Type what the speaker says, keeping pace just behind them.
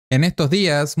En estos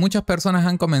días, muchas personas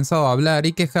han comenzado a hablar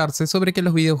y quejarse sobre que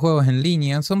los videojuegos en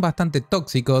línea son bastante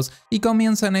tóxicos y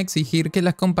comienzan a exigir que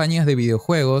las compañías de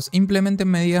videojuegos implementen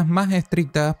medidas más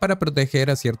estrictas para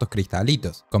proteger a ciertos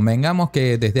cristalitos. Convengamos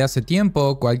que desde hace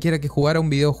tiempo, cualquiera que jugara un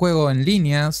videojuego en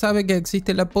línea sabe que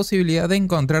existe la posibilidad de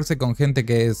encontrarse con gente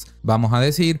que es, vamos a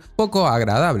decir, poco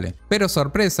agradable. Pero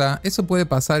sorpresa, eso puede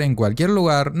pasar en cualquier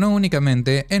lugar, no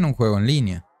únicamente en un juego en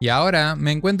línea. Y ahora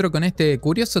me encuentro con este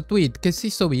curioso tweet que se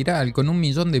hizo viral con 1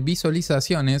 millón de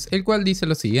visualizaciones, el cual dice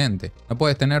lo siguiente: no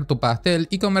puedes tener tu pastel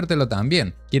y comértelo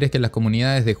también. ¿Quieres que las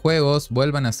comunidades de juegos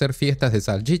vuelvan a hacer fiestas de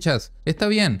salchichas? Está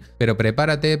bien, pero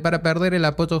prepárate para perder el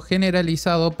apoyo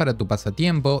generalizado para tu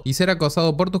pasatiempo y ser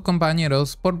acosado por tus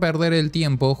compañeros por perder el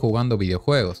tiempo jugando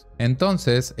videojuegos.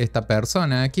 Entonces, esta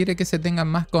persona quiere que se tenga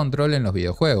más control en los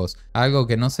videojuegos, algo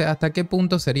que no sé hasta qué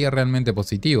punto sería realmente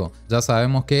positivo. Ya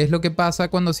sabemos qué es lo que pasa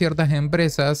cuando ciertas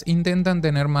empresas intentan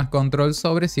tener más control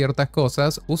sobre ciertas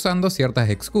cosas usando ciertas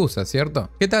excusas, ¿cierto?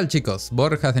 ¿Qué tal, chicos?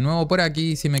 Borjas de nuevo por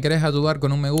aquí. Si me querés ayudar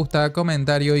con un me gusta,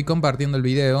 comentario y compartiendo el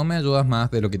video, me ayudas más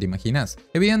de lo que te imaginas.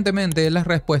 Evidentemente, las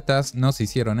respuestas no se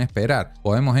hicieron esperar.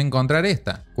 Podemos encontrar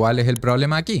esta. ¿Cuál es el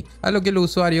problema aquí? A lo que el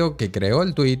usuario que creó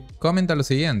el tweet comenta lo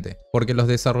siguiente: porque los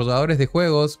desarrolladores de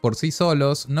juegos por sí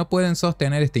solos no pueden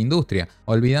sostener esta industria.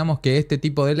 Olvidamos que este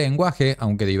tipo de lenguaje,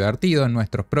 aunque divertido en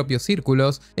nuestros propios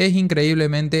círculos, es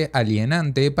increíblemente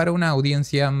alienante para una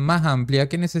audiencia más amplia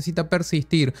que necesita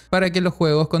persistir para que los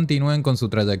juegos continúen con su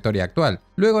trayectoria actual.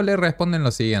 Luego le responden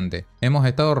lo siguiente: hemos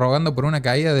estado rogando por una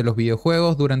caída de los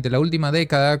videojuegos durante la última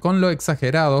década con lo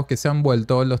exagerados que se han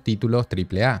vuelto los títulos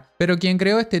AAA. Pero quien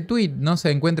creó este tweet no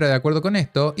se encuentra de acuerdo con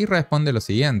esto y responde lo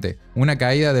siguiente: una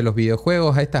caída de los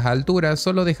videojuegos a estas alturas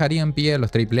solo dejaría en pie a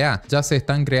los AAA. Ya se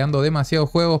están creando demasiados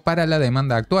juegos para la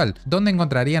demanda actual. ¿Dónde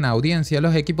encontrarían audiencia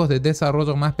los equipos de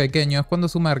desarrollo más pequeños cuando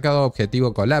su mercado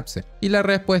objetivo colapse? Y la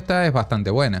respuesta es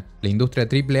bastante buena. La industria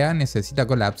AAA necesita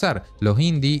colapsar. Los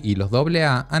indie y los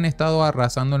AA han estado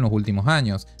arrasando en los últimos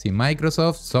años. Si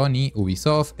Microsoft, Sony,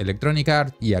 Ubisoft, Electronic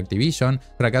Arts y Activision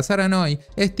fracasaran hoy,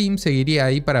 Steam seguiría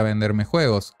ahí para venderme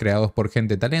juegos, creados por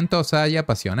gente talentosa y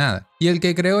apasionada. Y el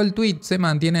que creó el tweet se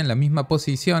mantiene en la misma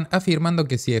posición, afirmando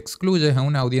que si excluyes a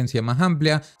una audiencia más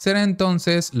amplia, será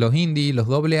entonces los indie y los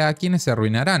AA quienes se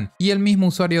arruinarán. Y el mismo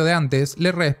usuario de antes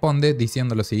le responde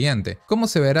diciendo lo siguiente: ¿cómo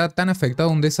se verá tan afectado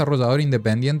un desarrollador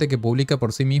independiente que publica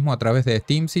por sí mismo a través de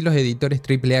Steam si los editores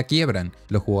AAA quiebran?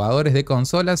 Los jugadores de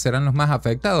consolas serán los más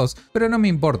afectados, pero no me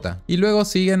importa. Y luego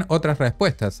siguen otras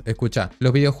respuestas. Escucha: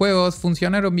 los videojuegos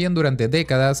funcionaron bien durante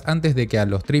décadas antes de que a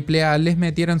los AAA les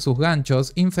metieran sus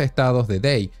ganchos infestados de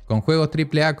Day. Con juegos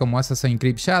AAA como Assassin's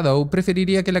Creed Shadow,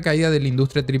 preferiría que la caída de la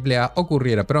industria AAA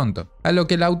ocurriera pronto. A lo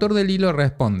que el autor del hilo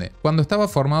responde: cuando estaba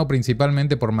formado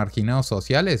principalmente por marginados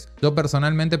sociales, yo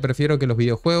personalmente prefiero que los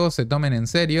videojuegos se tomen en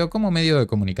serio como medio de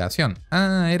comunicación.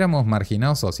 Ah, ¿éramos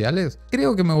marginados sociales?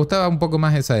 Creo que me gustaba un poco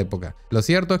más esa época. Lo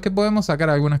cierto es que podemos sacar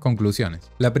algunas conclusiones.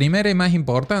 La primera y más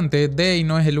importante: Day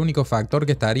no es el único factor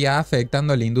que estaría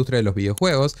afectando a la industria de los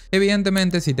videojuegos.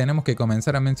 Evidentemente, si tenemos que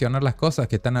comenzar a mencionar las cosas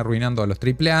que están arruinando a los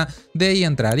AAA, Day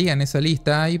entraría en esa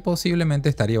lista y posiblemente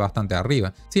estaría bastante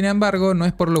arriba. Sin embargo, no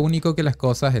es por lo único que las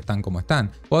cosas están como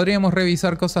están. Podríamos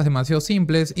revisar cosas demasiado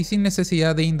simples y sin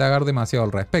necesidad de indagar demasiado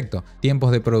al respecto.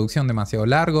 Tiempos de producción demasiado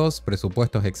largos,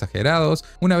 presupuestos exagerados,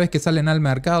 una vez que salen al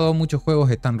mercado muchos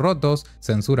juegos están rotos,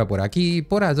 censura por aquí,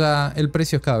 por allá, el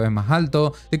precio es cada vez más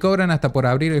alto, te cobran hasta por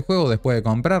abrir el juego después de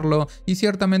comprarlo, y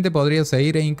ciertamente podría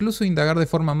seguir e incluso indagar de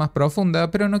forma más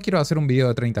profunda, pero no quiero hacer un video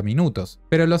de 30 minutos.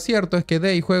 Pero lo cierto es que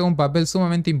Day juega un papel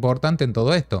sumamente importante en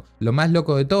todo esto. Lo más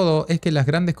loco de todo es que las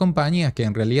grandes compañías que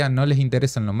en realidad no les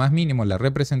interesan lo más mínimo la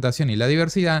representación y la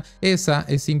diversidad, esa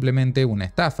es simplemente una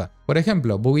estafa. Por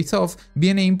ejemplo, Ubisoft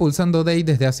viene impulsando Day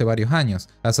desde hace varios años.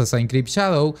 Assassin's Creed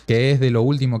Shadow, que es de lo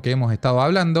último que hemos estado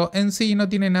hablando, en sí no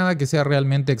tiene nada que sea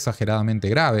realmente exageradamente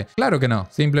grave. Claro que no,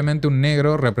 simplemente un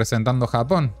negro representando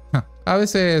Japón. A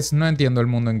veces no entiendo el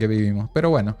mundo en que vivimos,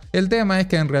 pero bueno, el tema es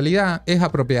que en realidad es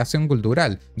apropiación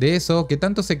cultural, de eso que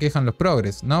tanto se quejan los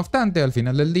progres. No obstante, al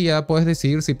final del día puedes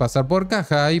decidir si pasar por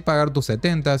caja y pagar tus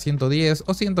 70, 110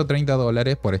 o 130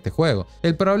 dólares por este juego.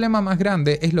 El problema más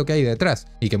grande es lo que hay detrás,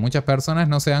 y que muchas personas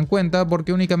no se dan cuenta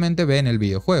porque únicamente ven el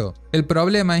videojuego. El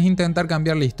problema es intentar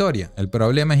cambiar la historia, el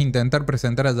problema es intentar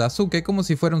presentar a Yasuke como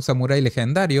si fuera un samurái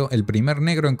legendario, el primer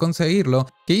negro en conseguirlo,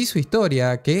 que hizo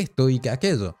historia, que esto y que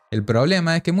aquello. El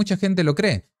problema es que mucha gente lo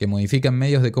cree, que modifican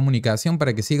medios de comunicación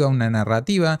para que siga una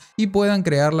narrativa y puedan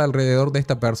crearla alrededor de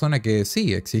esta persona que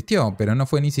sí existió, pero no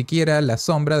fue ni siquiera la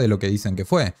sombra de lo que dicen que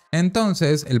fue.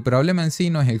 Entonces, el problema en sí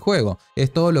no es el juego,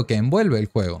 es todo lo que envuelve el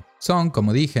juego. Son,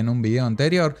 como dije en un video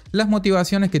anterior, las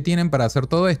motivaciones que tienen para hacer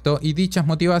todo esto y dichas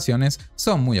motivaciones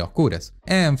son muy oscuras.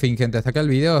 En fin gente, hasta acá el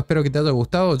video, espero que te haya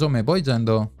gustado, yo me voy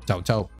yendo. Chau chau.